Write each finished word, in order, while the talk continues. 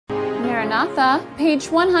White.Maranatha,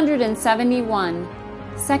 page 171.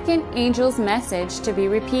 Second Angel's Message to be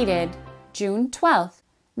repeated, June 12th.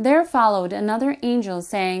 There followed another angel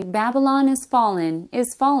saying, Babylon is fallen,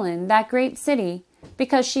 that great city,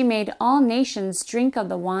 because she made all nations drink of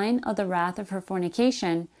the wine of the wrath of her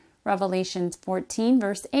fornication. Revelation 14,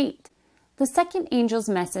 verse 8. The second angel's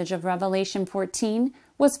message of Revelation 14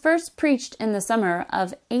 was first preached in the summer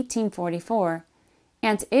of 1844,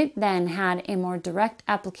 and it then had a more direct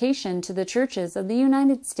application to the churches of the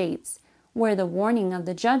United States, where the warning of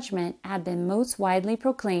the judgment had been most widely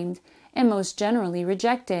proclaimed and most generally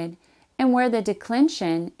rejected, and where the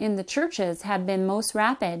declension in the churches had been most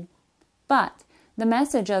rapid. But the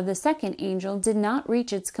message of the second angel did not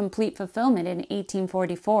reach its complete fulfillment in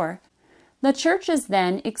 1844. The churches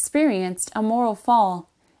then experienced a moral fall,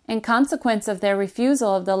 in consequence of their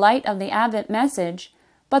refusal of the light of the Advent message,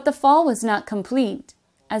 but the fall was not complete.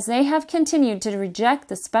 As they have continued to reject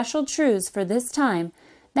the special truths for this time,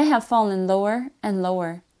 they have fallen lower and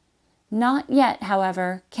lower. Not yet,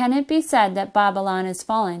 however, can it be said that Babylon is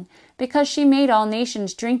fallen, because she made all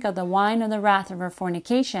nations drink of the wine of the wrath of her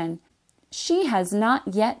fornication. She has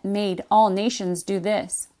not yet made all nations do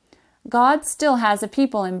this. God still has a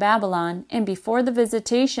people in Babylon, and before the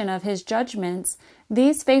visitation of his judgments,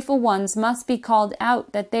 these faithful ones must be called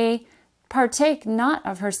out, that they partake not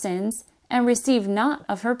of her sins, and receive not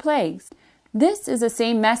of her plagues. This is the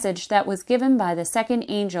same message that was given by the second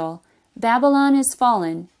angel. Babylon is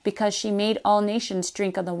fallen, because she made all nations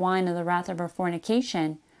drink of the wine of the wrath of her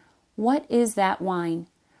fornication. What is that wine?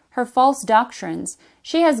 Her false doctrines.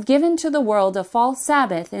 She has given to the world a false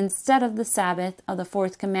Sabbath instead of the Sabbath of the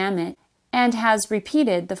fourth commandment, and has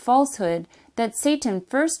repeated the falsehood that Satan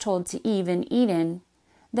first told to Eve in Eden.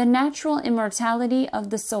 The natural immortality of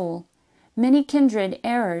the soul. Many kindred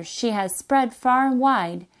errors she has spread far and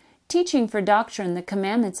wide, teaching for doctrine the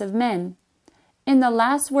commandments of men. In the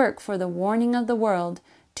last work for the warning of the world,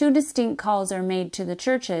 two distinct calls are made to the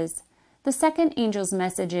churches. The second angel's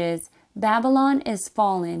message is, Babylon is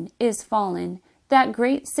fallen, that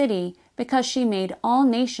great city, because she made all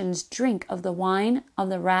nations drink of the wine of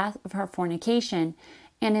the wrath of her fornication.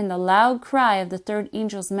 And in the loud cry of the third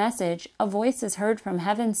angel's message, a voice is heard from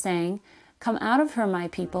heaven saying, Come out of her, my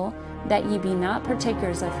people, that ye be not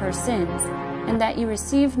partakers of her sins, and that ye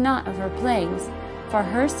receive not of her plagues, for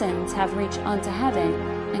her sins have reached unto heaven,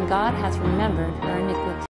 and God hath remembered her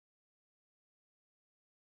iniquity.